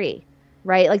in the tree,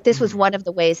 right? Like this was one of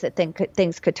the ways that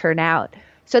things could turn out.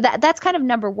 So that's kind of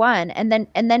number one. And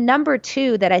then number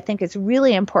two that I think is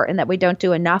really important that we don't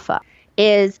do enough of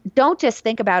is, don't just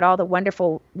think about all the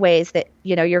wonderful ways that,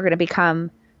 you're going to become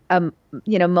a,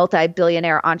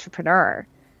 multi-billionaire entrepreneur,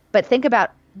 but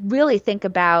really think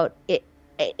about it.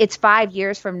 It's 5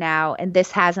 years from now and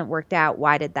this hasn't worked out.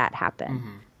 Why did that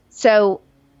happen? So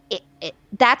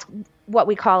that's what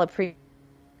we call the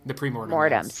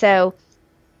pre-mortem. Yes. So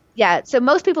so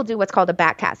most people do what's called a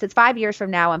backcast. It's 5 years from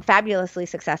now, I'm fabulously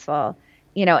successful,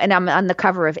 and I'm on the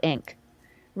cover of Inc.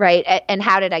 Right. And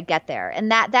how did I get there? And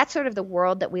that's sort of the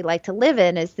world that we like to live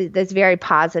in, is this very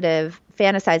positive,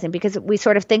 fantasizing, because we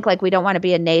sort of think like we don't want to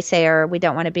be a naysayer. We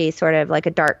don't want to be sort of like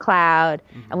a dark cloud,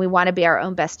 and we want to be our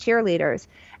own best cheerleaders.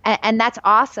 And that's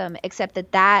awesome, except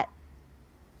that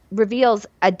reveals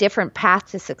a different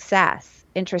path to success,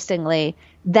 interestingly,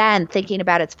 than thinking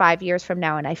about it's 5 years from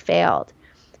now and I failed.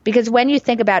 Because when you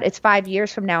think about it's 5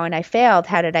 years from now and I failed,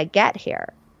 how did I get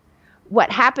here?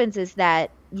 What happens is that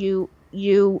you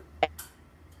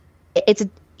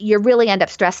really end up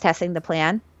stress testing the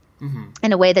plan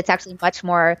in a way that's actually much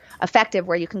more effective,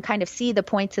 where you can kind of see the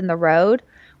points in the road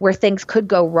where things could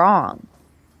go wrong.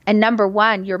 And number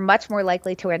one, you're much more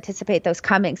likely to anticipate those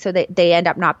coming, so that they end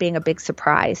up not being a big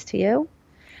surprise to you.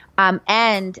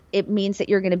 And it means that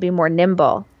you're going to be more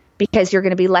nimble, because you're going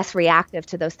to be less reactive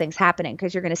to those things happening,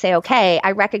 because you're going to say, okay,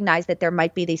 I recognize that there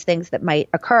might be these things that might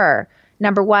occur.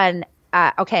 Number one,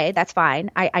 okay, that's fine.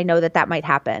 I know that might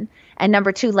happen. And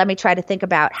number two, let me try to think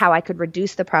about how I could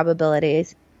reduce the probability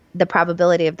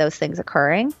of those things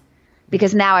occurring,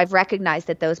 because now I've recognized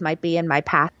that those might be in my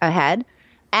path ahead.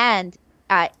 And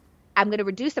I'm going to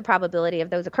reduce the probability of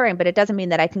those occurring, but it doesn't mean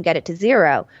that I can get it to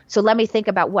zero. So let me think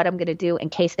about what I'm going to do in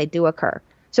case they do occur,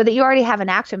 so that you already have an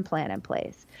action plan in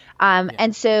place.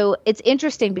 And so it's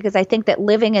interesting, because I think that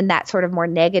living in that sort of more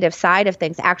negative side of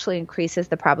things actually increases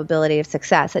the probability of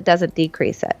success. It doesn't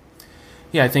decrease it.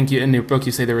 Yeah, I think in your book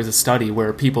you say there was a study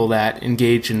where people that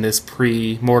engage in this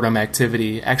pre-mortem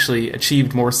activity actually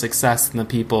achieved more success than the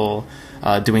people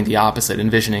doing the opposite,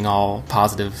 envisioning all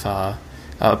positive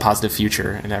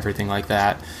future and everything like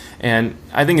that. And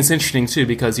I think it's interesting, too,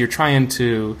 because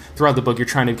throughout the book, you're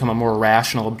trying to become a more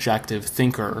rational, objective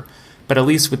thinker. But at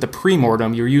least with the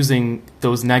pre-mortem, you're using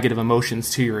those negative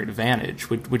emotions to your advantage.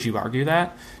 Would you argue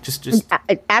that?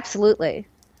 Absolutely.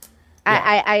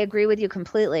 Yeah. I agree with you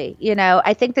completely.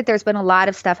 I think that there's been a lot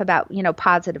of stuff about,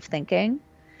 positive thinking.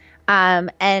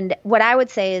 And what I would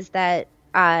say is that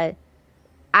I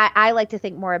like to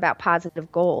think more about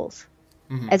positive goals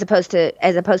as opposed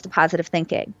to positive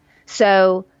thinking.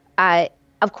 So,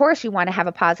 of course, you want to have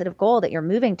a positive goal that you're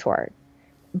moving toward.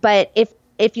 But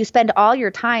if you spend all your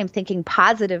time thinking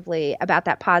positively about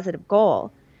that positive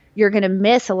goal, you're going to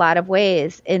miss a lot of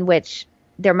ways in which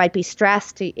there might be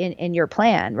stress in your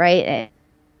plan, right?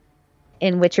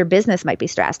 In which your business might be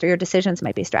stressed or your decisions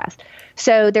might be stressed.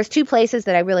 So there's two places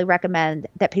that I really recommend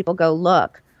that people go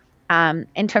look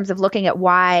in terms of looking at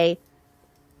why,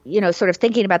 sort of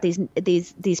thinking about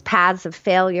these paths of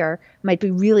failure might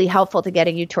be really helpful to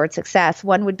getting you towards success.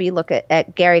 One would be look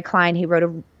at Gary Klein. He wrote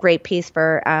a great piece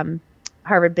for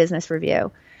Harvard Business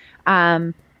Review.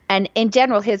 And in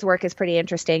general, his work is pretty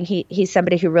interesting. He's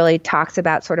somebody who really talks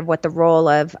about sort of what the role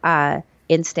of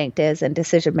instinct is in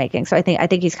decision making. So I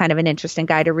think he's kind of an interesting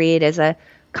guy to read as a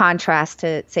contrast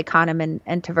to, say, Kahneman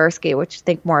and Tversky, which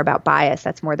think more about bias.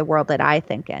 That's more the world that I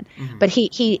think in. But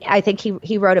I think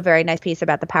he wrote a very nice piece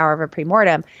about the power of a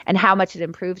premortem and how much it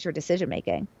improves your decision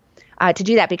making. To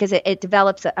do that, because it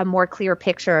develops a more clear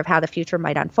picture of how the future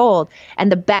might unfold.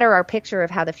 And the better our picture of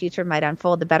how the future might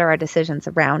unfold, the better our decisions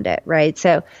around it, right?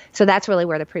 So that's really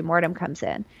where the premortem comes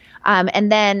in.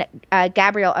 And then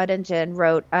Gabrielle Oettingen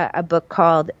wrote a book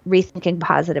called Rethinking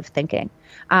Positive Thinking,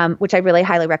 which I really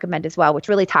highly recommend as well, which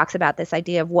really talks about this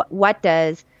idea of what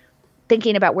does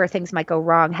thinking about where things might go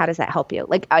wrong, how does that help you?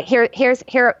 Like here's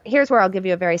where I'll give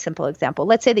you a very simple example.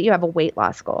 Let's say that you have a weight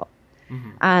loss goal.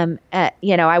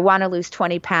 I want to lose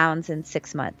 20 pounds in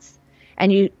 6 months.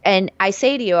 And I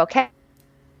say to you, okay,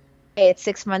 it's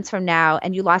 6 months from now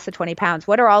and you lost the 20 pounds.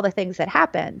 What are all the things that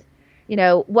happened?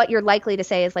 What you're likely to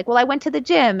say is like, well, I went to the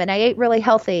gym and I ate really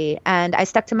healthy and I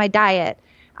stuck to my diet.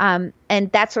 And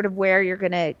that's sort of where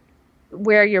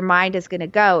your mind is going to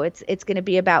go. It's going to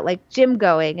be about like gym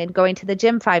going and going to the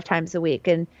gym 5 times a week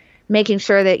and making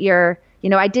sure that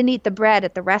I didn't eat the bread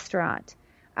at the restaurant.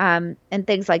 And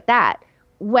things like that.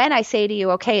 When I say to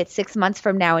you, okay, it's 6 months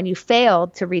from now and you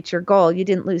failed to reach your goal, you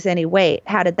didn't lose any weight.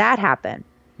 How did that happen?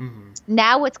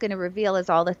 Now what's going to reveal is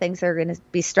all the things that are going to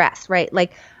be stressed, right?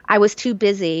 Like I was too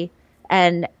busy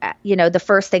and, the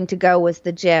first thing to go was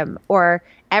the gym, or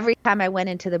every time I went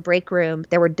into the break room,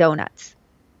 there were donuts,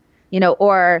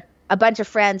 or a bunch of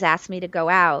friends asked me to go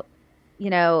out.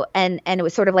 And it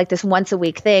was sort of like this once a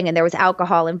week thing, and there was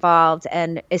alcohol involved.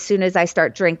 And as soon as I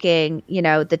start drinking,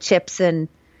 the chips and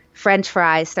French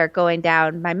fries start going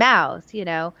down my mouth,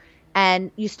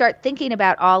 and you start thinking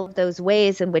about all of those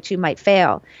ways in which you might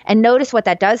fail. And notice what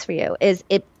that does for you is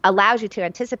it allows you to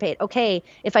anticipate, okay,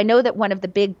 if I know that one of the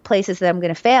big places that I'm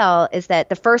going to fail is that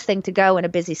the first thing to go in a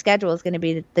busy schedule is going to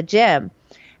be the gym.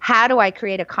 How do I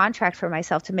create a contract for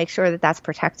myself to make sure that that's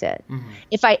protected?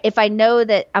 If I know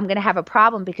that I'm going to have a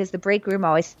problem because the break room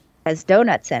always has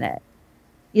donuts in it,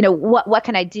 what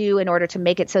can I do in order to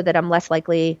make it so that I'm less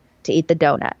likely to eat the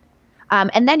donut?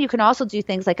 And then you can also do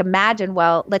things like imagine,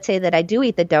 well, let's say that I do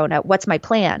eat the donut. What's my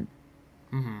plan?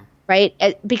 Mm-hmm.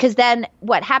 Right? Because then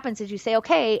what happens is you say,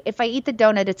 okay, if I eat the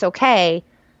donut, it's okay.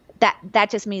 That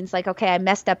just means like, okay, I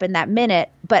messed up in that minute,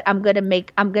 but I'm going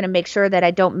to make sure that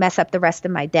I don't mess up the rest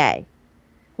of my day,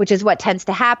 which is what tends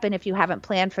to happen if you haven't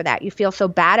planned for that. You feel so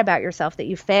bad about yourself that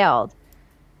you failed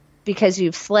because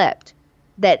you've slipped,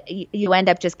 that you end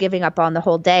up just giving up on the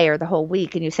whole day or the whole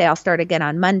week, and you say, I'll start again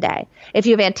on Monday. If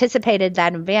you've anticipated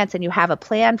that in advance and you have a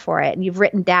plan for it and you've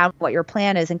written down what your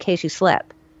plan is in case you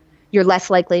slip, you're less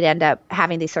likely to end up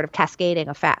having these sort of cascading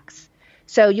effects.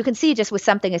 So you can see just with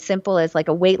something as simple as like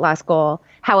a weight loss goal,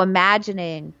 how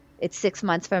imagining it's 6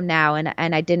 months from now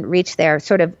and I didn't reach there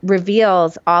sort of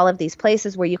reveals all of these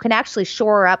places where you can actually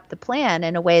shore up the plan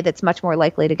in a way that's much more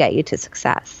likely to get you to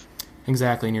success.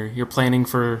 Exactly, and you're planning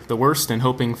for the worst and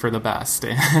hoping for the best,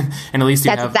 and at least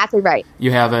that's exactly right.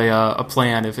 You have a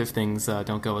plan if things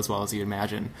don't go as well as you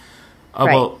imagine.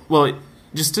 Right. Well,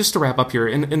 just to wrap up here,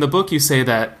 in the book you say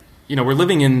that we're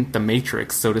living in the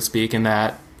matrix, so to speak, and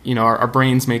that our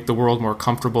brains make the world more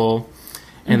comfortable,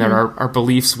 and that our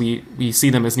beliefs we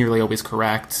see them as nearly always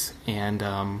correct, and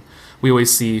we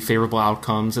always see favorable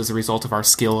outcomes as a result of our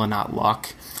skill and not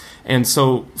luck. And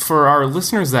so for our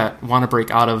listeners that want to break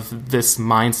out of this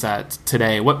mindset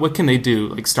today, what can they do,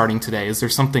 like starting today? Is there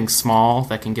something small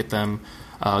that can get them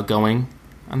going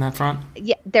on that front?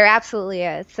 Yeah, there absolutely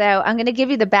is. So I'm going to give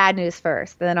you the bad news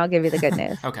first, and then I'll give you the good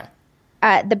news. Okay.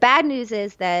 The bad news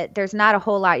is that there's not a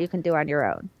whole lot you can do on your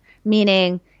own.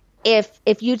 Meaning, if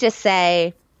you just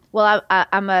say, well,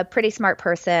 I'm a pretty smart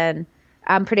person,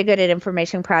 I'm pretty good at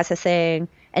information processing,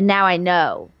 and now I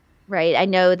know, right? I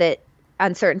know that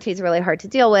uncertainty is really hard to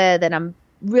deal with, and I'm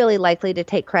really likely to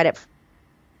take credit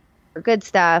for good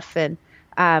stuff and,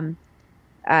 sort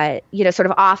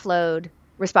of offload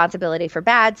responsibility for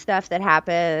bad stuff that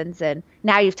happens. And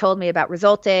now you've told me about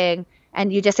resulting,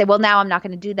 and you just say, well, now I'm not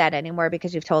going to do that anymore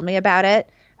because you've told me about it.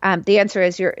 The answer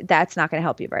is that's not going to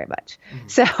help you very much.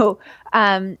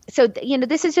 Mm-hmm. So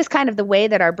this is just kind of the way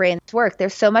that our brains work.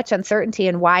 There's so much uncertainty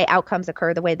in why outcomes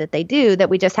occur the way that they do that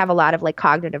we just have a lot of like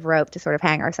cognitive rope to sort of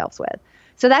hang ourselves with.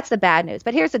 So that's the bad news.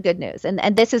 But here's the good news.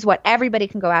 And this is what everybody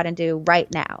can go out and do right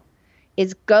now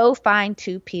is go find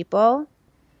 2 people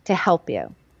to help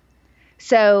you.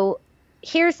 So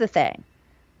here's the thing.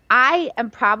 I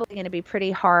am probably going to be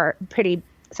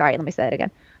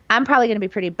I'm probably going to be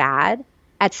pretty bad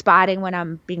at spotting when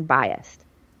I'm being biased,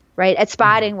 right? At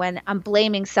spotting when I'm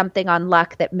blaming something on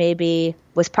luck that maybe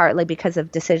was partly because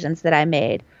of decisions that I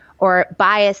made, or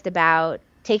biased about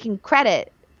taking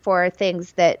credit for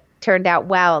things that turned out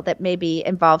well that maybe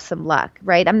involve some luck,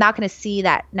 right? I'm not going to see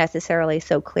that necessarily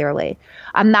so clearly.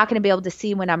 I'm not going to be able to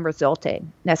see when I'm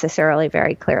resulting necessarily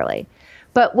very clearly.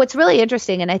 But what's really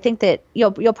interesting, and I think that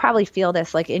you'll probably feel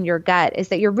this like in your gut, is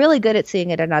that you're really good at seeing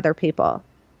it in other people.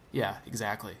 Yeah,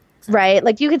 exactly. Right?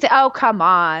 Like you can say, oh, come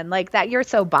on, like that, you're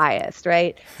so biased,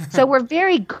 right? So we're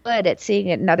very good at seeing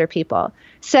it in other people.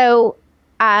 So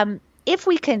if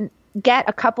we can get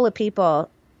a couple of people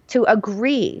to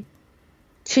agree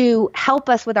to help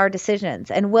us with our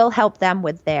decisions and we'll help them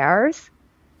with theirs,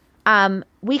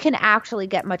 we can actually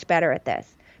get much better at this.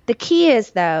 The key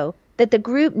is, though, that the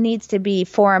group needs to be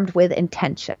formed with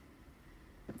intention.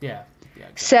 Yeah.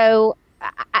 Exactly. So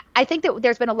I think that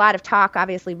there's been a lot of talk,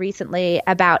 obviously, recently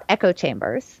about echo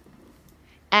chambers.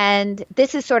 And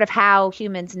this is sort of how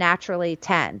humans naturally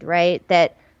tend, right?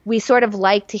 That we sort of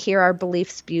like to hear our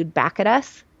beliefs spewed back at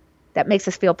us. That makes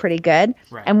us feel pretty good.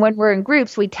 Right. And when we're in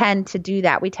groups, we tend to do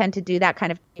that. We tend to do that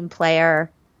kind of team player,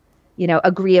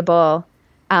 agreeable,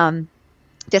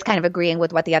 just kind of agreeing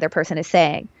with what the other person is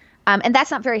saying. And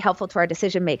that's not very helpful to our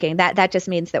decision making. That just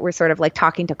means that we're sort of like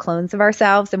talking to clones of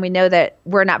ourselves, and we know that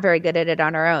we're not very good at it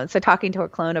on our own. So talking to a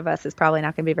clone of us is probably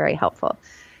not going to be very helpful.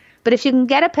 But if you can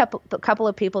get a couple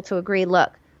of people to agree,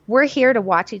 look, we're here to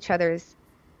watch each other's,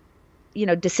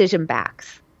 decision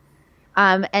backs.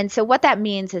 And so what that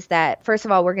means is that, first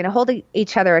of all, we're going to hold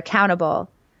each other accountable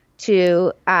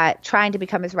to trying to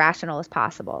become as rational as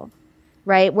possible,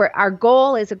 right? Where our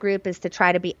goal as a group is to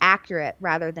try to be accurate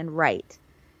rather than right.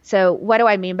 So what do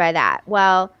I mean by that?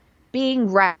 Well,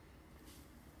 being right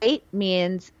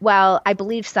means, well, I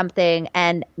believe something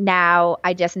and now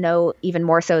I just know even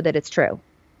more so that it's true,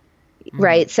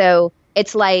 right? So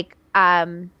it's like,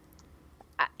 I'm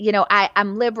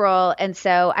liberal, and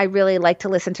so I really like to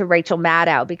listen to Rachel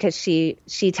Maddow because she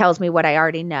tells me what I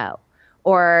already know.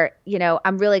 Or,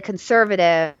 I'm really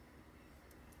conservative,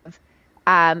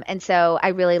 and so I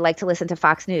really like to listen to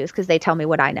Fox News because they tell me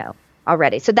what I know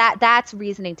already. So that's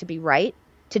reasoning to be right.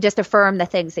 to just affirm the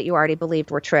things that you already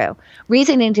believed were true.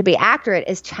 Reasoning to be accurate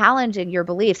is challenging your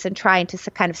beliefs and trying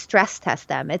to kind of stress test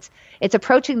them. It's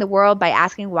approaching the world by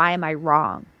asking, why am I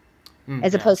wrong?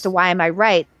 As opposed to why am I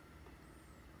right?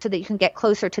 So that you can get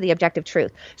closer to the objective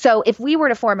truth. So if we were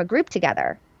to form a group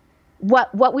together,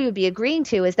 what we would be agreeing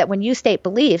to is that when you state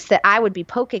beliefs, that I would be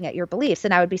poking at your beliefs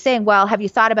and I would be saying, well, have you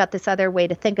thought about this other way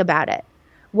to think about it?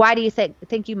 Why do you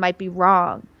think you might be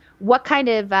wrong? What kind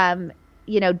of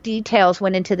details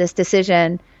went into this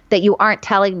decision that you aren't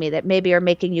telling me that maybe are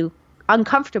making you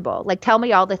uncomfortable? Like, tell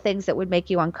me all the things that would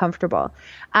make you uncomfortable.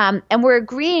 And we're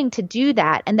agreeing to do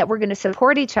that, and that we're going to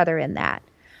support each other in that.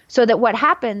 So that what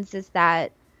happens is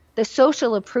that the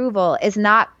social approval is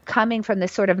not coming from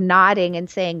this sort of nodding and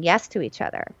saying yes to each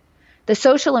other. The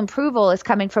social approval is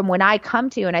coming from when I come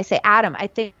to you and I say, Adam, I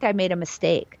think I made a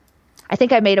mistake. I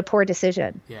think I made a poor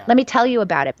decision. Yeah. Let me tell you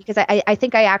about it, because I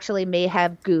think I actually may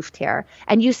have goofed here.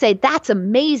 And you say, that's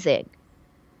amazing.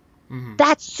 Mm-hmm.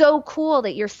 That's so cool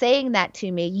that you're saying that to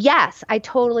me. Yes, I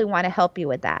totally want to help you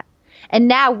with that. And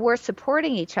now we're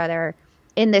supporting each other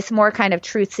in this more kind of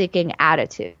truth-seeking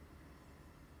attitude.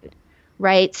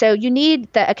 Right? So you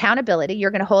need the accountability. You're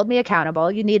going to hold me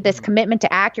accountable. You need this commitment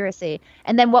to accuracy.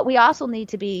 And then what we also need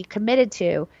to be committed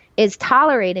to is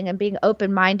tolerating and being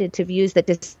open-minded to views that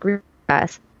disagree with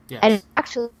us. Yes. And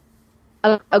actually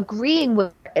agreeing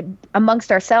with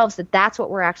amongst ourselves that that's what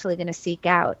we're actually going to seek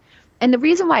out. And the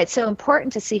reason why it's so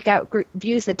important to seek out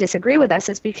views that disagree with us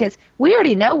is because we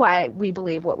already know why we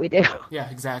believe what we do. Yeah,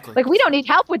 exactly. Like, we don't need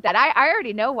help with that. I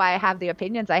already know why I have the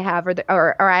opinions I have,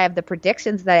 or I have the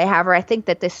predictions that I have, or I think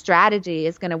that this strategy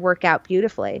is going to work out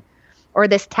beautifully, or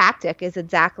this tactic is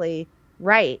exactly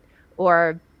right,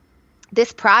 or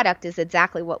this product is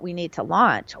exactly what we need to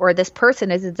launch, or this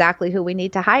person is exactly who we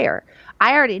need to hire.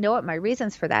 I already know what my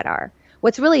reasons for that are.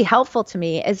 What's really helpful to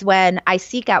me is when I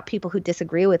seek out people who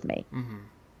disagree with me.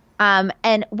 Mm-hmm.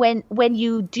 And when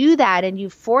you do that and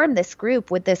you form this group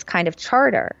with this kind of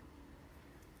charter,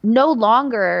 no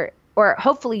longer, or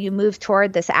hopefully you move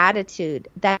toward this attitude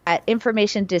that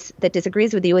information that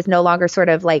disagrees with you is no longer sort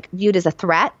of like viewed as a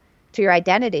threat to your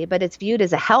identity, but it's viewed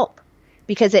as a help,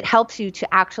 because it helps you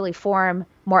to actually form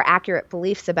more accurate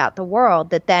beliefs about the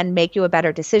world that then make you a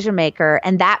better decision maker.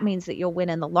 And that means that you'll win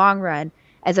in the long run,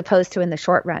 as opposed to in the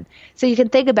short run. So you can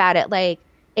think about it like,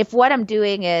 if what I'm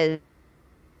doing is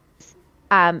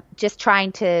just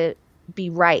trying to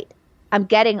be right, I'm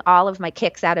getting all of my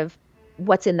kicks out of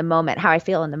what's in the moment, how I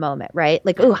feel in the moment, right?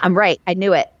 Like, ooh, I'm right. I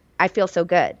knew it. I feel so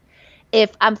good.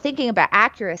 If I'm thinking about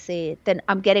accuracy, then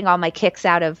I'm getting all my kicks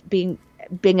out of being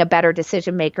a better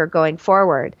decision maker going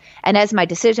forward. And as my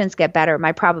decisions get better,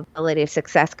 my probability of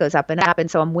success goes up and up.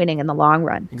 And so I'm winning in the long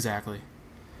run. Exactly.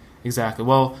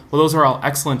 Well, those are all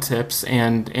excellent tips,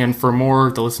 and for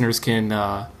more, the listeners can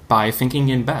buy Thinking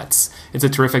in Bets. It's a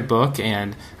terrific book,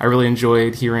 and I really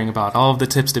enjoyed hearing about all of the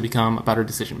tips to become a better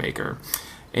decision maker.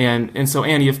 And so,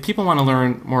 Annie, if people want to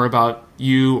learn more about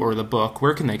you or the book,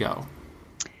 where can they go?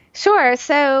 Sure.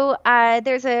 So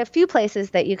there's a few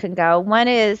places that you can go. One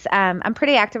is I'm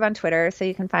pretty active on Twitter, so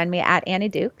you can find me at Annie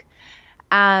Duke.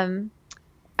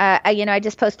 I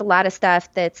just post a lot of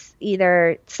stuff that's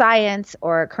either science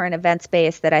or current events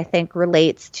based that I think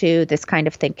relates to this kind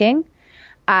of thinking.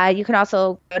 You can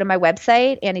also go to my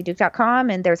website,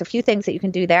 annieduke.com, and there's a few things that you can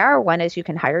do there. One is you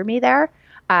can hire me there.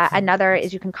 Another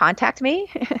is you can contact me.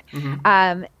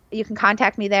 Mm-hmm. You can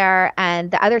contact me there.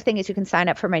 And the other thing is you can sign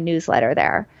up for my newsletter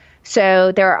there.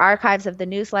 So there are archives of the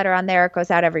newsletter on there. It goes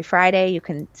out every Friday. You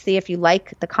can see if you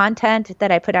like the content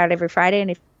that I put out every Friday. And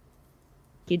if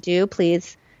you do,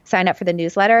 please sign up for the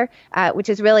newsletter, which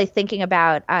is really thinking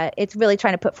about, it's really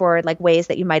trying to put forward like ways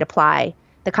that you might apply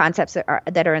the concepts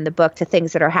that are in the book to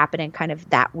things that are happening kind of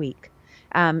that week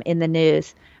in the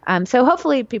news. So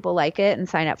hopefully people like it and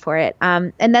sign up for it.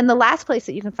 And then the last place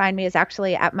that you can find me is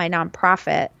actually at my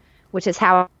nonprofit, which is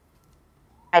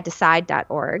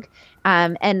howidecide.org.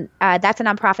 And that's a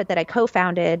nonprofit that I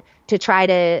co-founded to try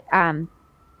to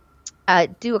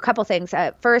do a couple things.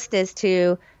 First is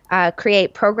to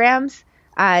create programs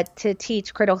to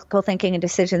teach critical thinking and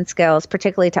decision skills,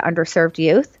 particularly to underserved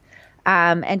youth,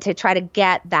 and to try to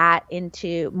get that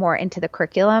more into the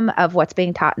curriculum of what's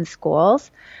being taught in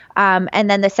schools. And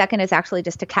then the second is actually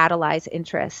just to catalyze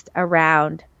interest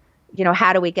around,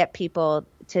 how do we get people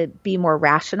to be more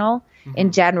rational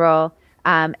in general,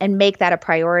 and make that a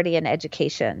priority in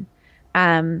education,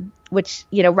 which,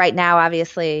 right now,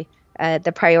 obviously,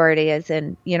 the priority is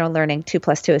in, learning 2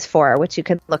 + 2 is 4, which you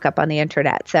can look up on the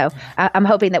internet. So I'm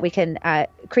hoping that we can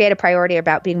create a priority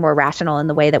about being more rational in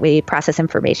the way that we process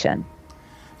information.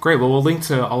 Great. Well, we'll link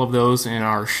to all of those in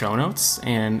our show notes.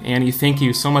 And Annie, thank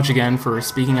you so much again for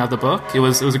speaking out the book. It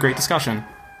was a great discussion.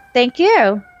 Thank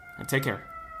you. And take care.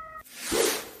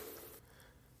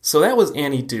 So that was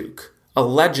Annie Duke, a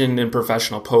legend in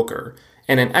professional poker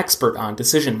and an expert on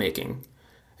decision making.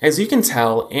 As you can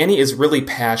tell, Annie is really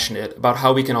passionate about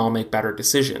how we can all make better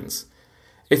decisions.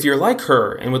 If you're like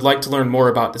her and would like to learn more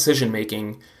about decision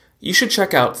making, you should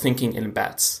check out Thinking in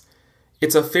Bets.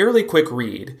 It's a fairly quick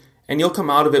read, and you'll come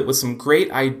out of it with some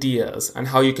great ideas on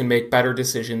how you can make better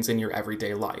decisions in your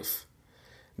everyday life.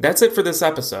 That's it for this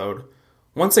episode.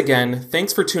 Once again,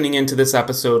 thanks for tuning in to this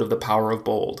episode of The Power of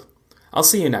Bold. I'll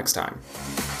see you next time.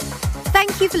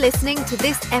 Thank you for listening to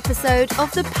this episode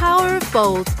of The Power of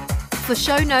Bold. For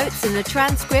show notes and a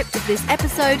transcript of this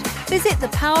episode, visit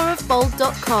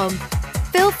thepowerofbold.com.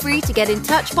 Feel free to get in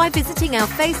touch by visiting our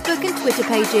Facebook and Twitter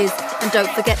pages. And don't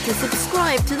forget to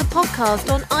subscribe to the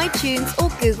podcast on iTunes or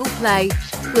Google Play.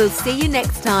 We'll see you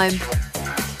next time.